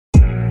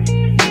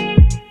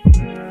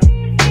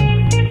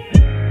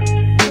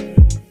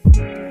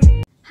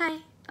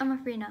I'm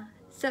Afrina.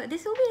 So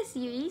this will be a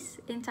series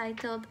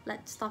entitled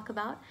Let's Talk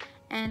About,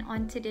 and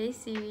on today's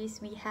series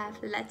we have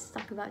Let's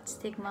Talk About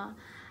Stigma.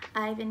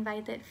 I've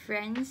invited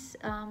friends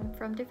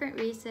from different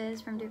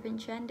races, from different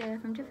gender,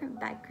 from different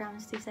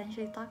backgrounds to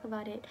essentially talk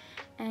about it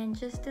and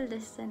just to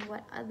listen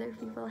what other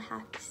people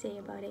have to say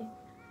about it.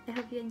 I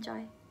hope you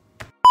enjoy.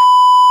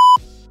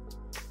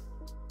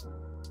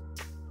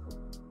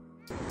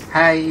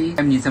 Hi,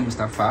 I'm Nisa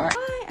Mustafa.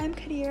 Hi, I'm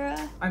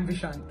Kadira. I'm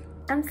Vishant.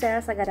 I'm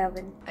Sarah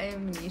Sagadavan. I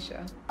am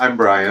Nisha. I'm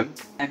Brian.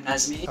 I'm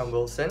Nazmi. I'm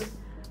Wilson.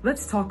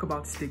 Let's talk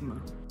about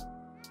stigma.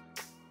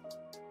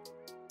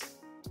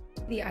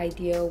 The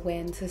idea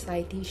when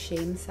society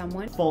shames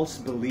someone. False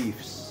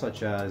beliefs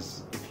such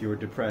as if you're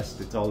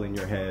depressed, it's all in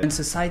your head. When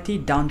society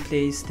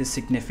downplays the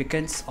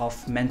significance of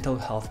mental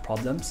health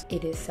problems.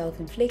 It is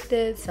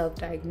self-inflicted,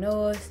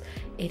 self-diagnosed.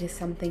 It is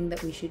something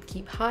that we should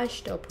keep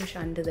hushed or push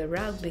under the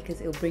rug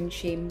because it will bring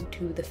shame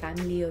to the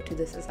family or to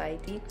the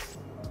society.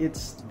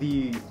 It's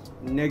the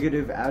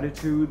negative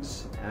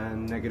attitudes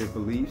and negative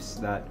beliefs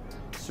that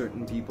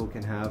certain people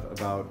can have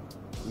about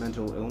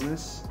mental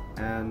illness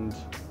and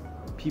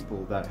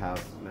people that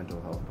have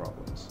mental health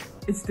problems.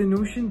 It's the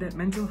notion that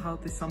mental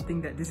health is something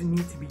that doesn't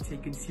need to be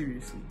taken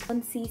seriously.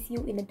 One sees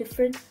you in a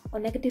different or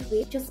negative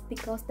way just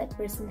because that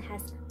person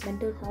has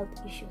mental health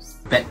issues.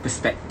 Bad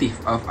perspective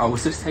of our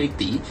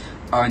society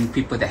on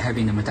people that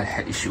having a mental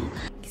health issue.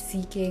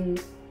 Seeking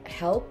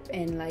help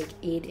and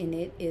aid in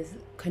it is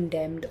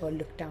condemned or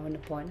looked down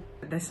upon.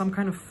 There's some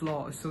kind of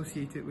flaw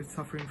associated with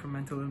suffering from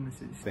mental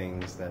illnesses.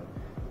 Things that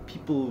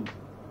people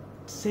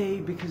say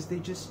because they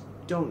just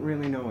don't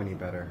really know any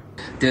better.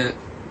 The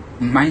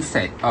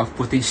mindset of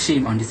putting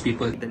shame on these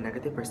people. The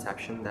negative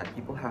perception that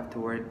people have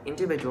toward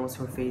individuals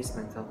who face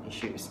mental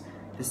issues,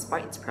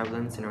 despite its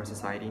prevalence in our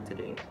society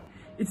today.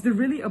 It's the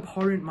really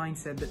abhorrent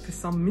mindset that for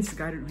some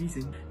misguided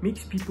reason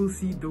makes people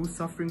see those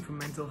suffering from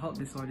mental health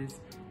disorders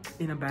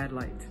in a bad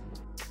light.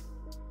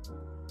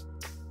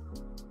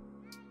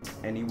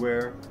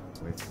 Anywhere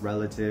with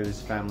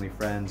relatives, family,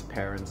 friends,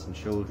 parents and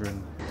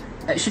children.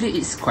 Actually,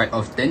 it's quite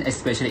often,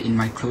 especially in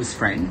my close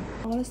friend.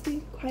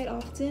 Honestly, quite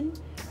often.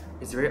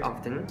 It's very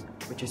often,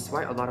 which is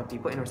why a lot of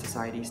people in our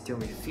society still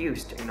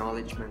refuse to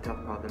acknowledge mental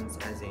health problems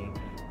as a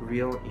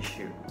real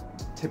issue.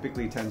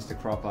 Typically tends to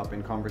crop up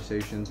in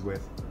conversations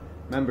with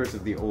members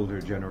of the older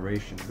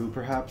generation who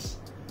perhaps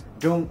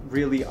don't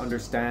really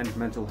understand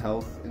mental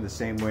health in the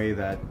same way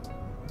that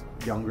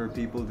younger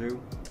people do.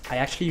 I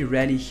actually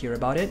rarely hear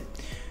about it,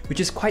 which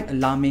is quite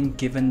alarming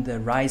given the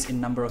rise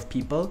in number of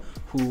people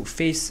who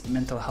face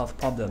mental health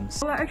problems.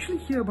 Well, I actually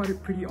hear about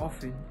it pretty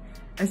often,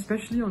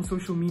 especially on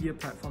social media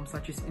platforms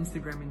such as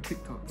Instagram and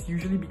TikTok. It's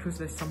usually because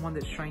there's someone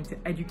that's trying to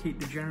educate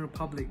the general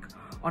public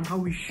on how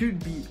we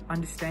should be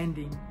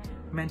understanding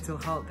mental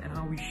health and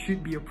how we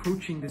should be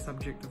approaching the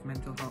subject of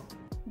mental health.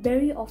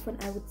 Very often,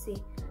 I would say,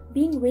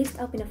 being raised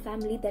up in a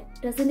family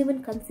that doesn't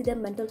even consider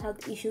mental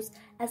health issues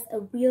as a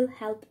real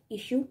health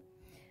issue,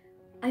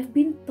 I've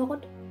been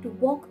taught to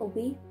walk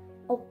away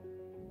or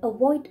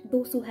avoid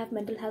those who have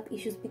mental health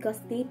issues because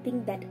they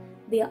think that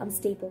they are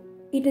unstable.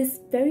 It is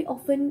very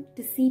often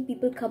to see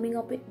people coming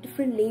up with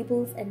different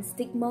labels and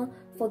stigma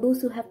for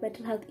those who have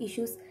mental health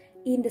issues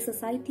in the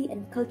society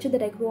and culture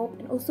that I grew up,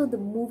 and also the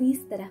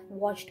movies that I've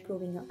watched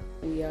growing up.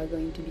 We are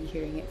going to be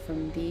hearing it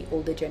from the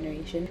older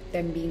generation,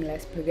 them being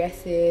less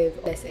progressive,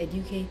 less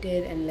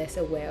educated and less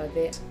aware of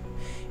it.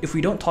 If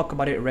we don't talk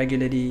about it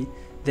regularly,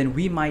 then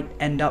we might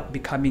end up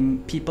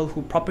becoming people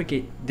who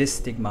propagate this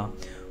stigma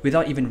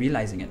without even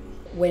realizing it.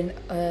 When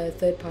a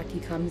third party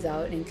comes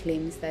out and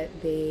claims that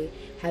they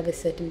have a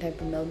certain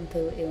type of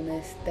mental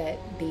illness, that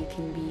they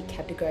can be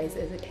categorized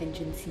as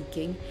attention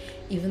seeking,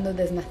 even though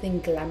there's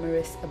nothing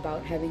glamorous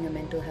about having a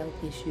mental health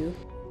issue.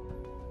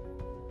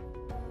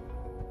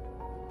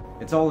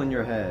 It's all in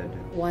your head.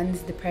 One's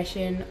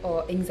depression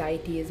or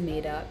anxiety is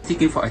made up.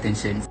 Seeking for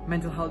attention.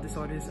 Mental health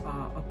disorders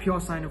are a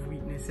pure sign of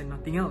weakness and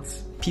nothing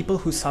else. People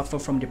who suffer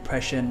from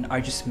depression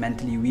are just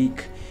mentally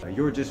weak.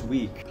 You're just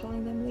weak.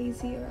 Calling them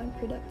lazy or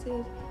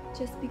unproductive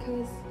just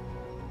because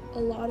a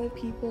lot of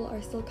people are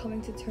still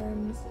coming to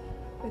terms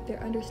with their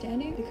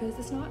understanding, because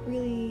it's not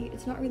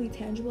really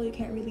tangible. You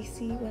can't really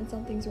see when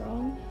something's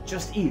wrong.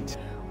 Just eat.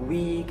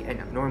 Weak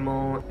and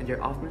abnormal, and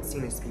they're often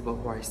seen as people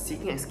who are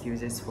seeking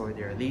excuses for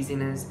their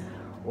laziness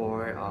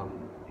or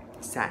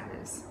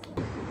sadness.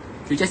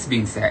 You're just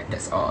being sad,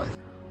 that's all.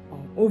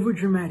 Or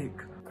overdramatic.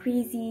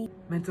 Crazy.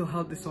 Mental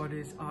health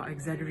disorders are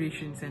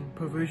exaggerations and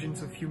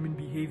perversions of human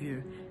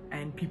behavior,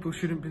 and people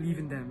shouldn't believe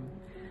in them.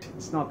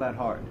 It's not that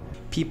hard.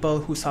 People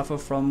who suffer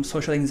from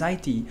social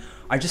anxiety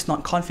are just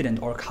not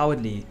confident or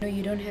cowardly. No,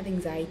 you don't have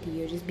anxiety,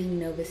 you're just being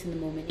nervous in the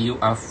moment. You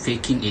are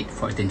faking it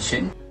for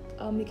attention.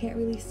 You can't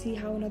really see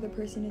how another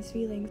person is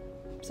feeling.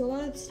 So a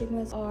lot of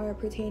stigmas are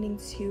pertaining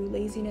to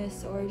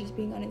laziness or just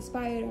being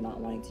uninspired or not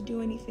wanting to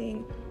do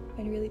anything,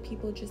 and really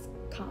people just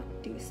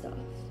can't do stuff.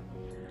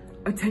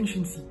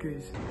 Attention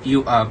seekers.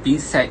 You are being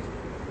sad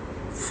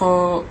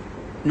for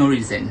no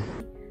reason.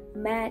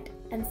 Mad,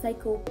 and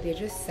psycho. They're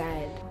just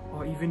sad.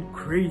 Or even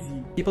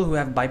crazy. People who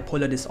have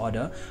bipolar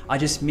disorder are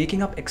just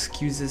making up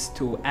excuses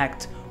to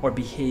act or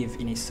behave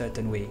in a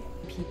certain way.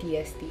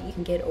 PTSD, you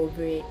can get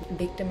over it,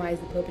 victimize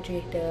the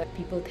perpetrator.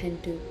 People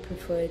tend to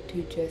prefer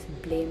to just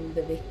blame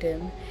the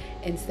victim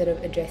instead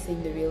of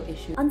addressing the real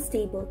issue.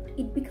 Unstable.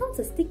 It becomes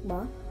a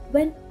stigma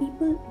when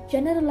people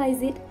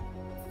generalize it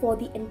for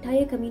the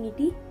entire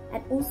community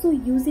and also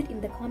use it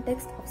in the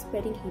context of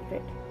spreading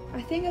hatred.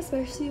 I think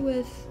especially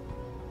with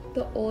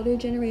the older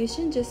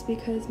generation, just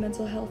because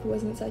mental health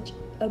wasn't such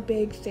a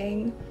big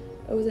thing,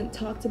 it wasn't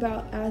talked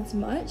about as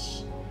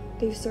much,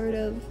 they've sort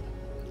of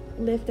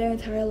lived their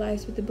entire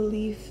lives with the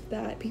belief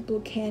that people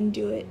can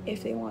do it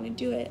if they want to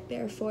do it.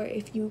 Therefore,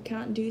 if you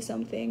can't do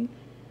something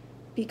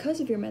because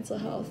of your mental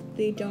health,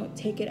 they don't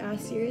take it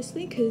as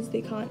seriously because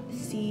they can't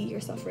see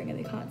your suffering and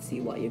they can't see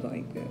what you're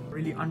going through.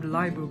 Really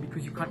unreliable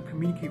because you can't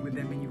communicate with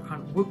them and you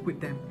can't work with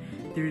them.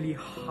 They're really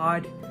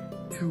hard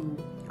to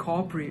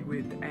cooperate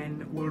with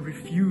and will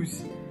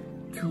refuse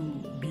to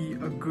be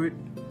a good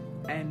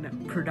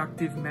and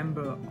productive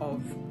member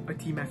of a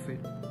team effort.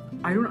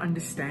 I don't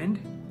understand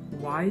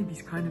why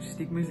these kind of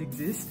stigmas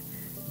exist,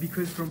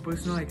 because from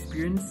personal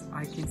experience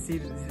I can say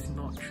that this is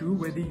not true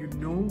whether you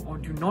know or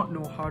do not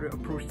know how to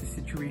approach the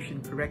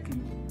situation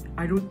correctly.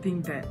 I don't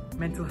think that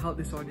mental health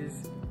disorders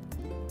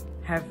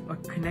have a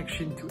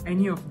connection to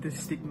any of the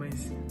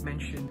stigmas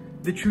mentioned.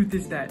 The truth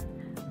is that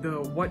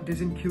the what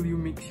doesn't kill you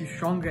makes you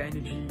stronger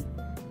energy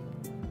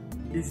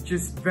is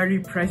just very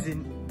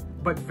present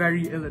but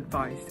very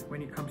ill-advised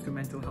when it comes to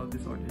mental health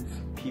disorders.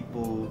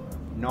 People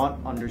not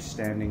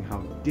understanding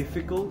how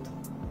difficult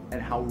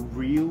and how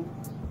real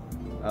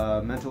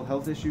mental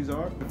health issues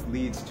are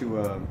leads to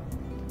a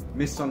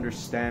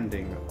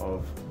misunderstanding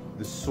of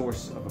the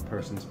source of a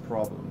person's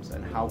problems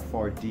and how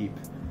far deep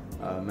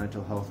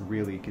mental health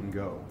really can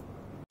go.